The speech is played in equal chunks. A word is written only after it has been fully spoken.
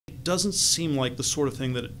it doesn't seem like the sort of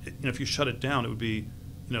thing that, if you shut it down, it would be,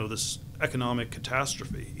 this economic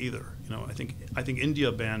catastrophe either. I think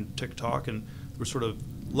India banned TikTok, and there were sort of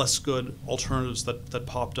less good alternatives that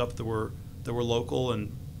popped up that were local,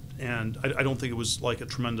 and I don't think it was like a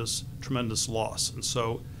tremendous loss. And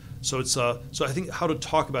so it's I think how to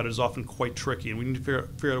talk about it is often quite tricky, and we need to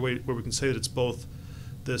figure out a way where we can say that it's both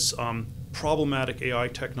this problematic AI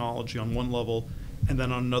technology on one level, and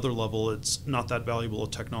then on another level it's not that valuable a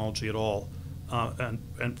technology at all,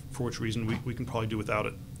 and for which reason we can probably do without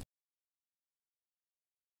it.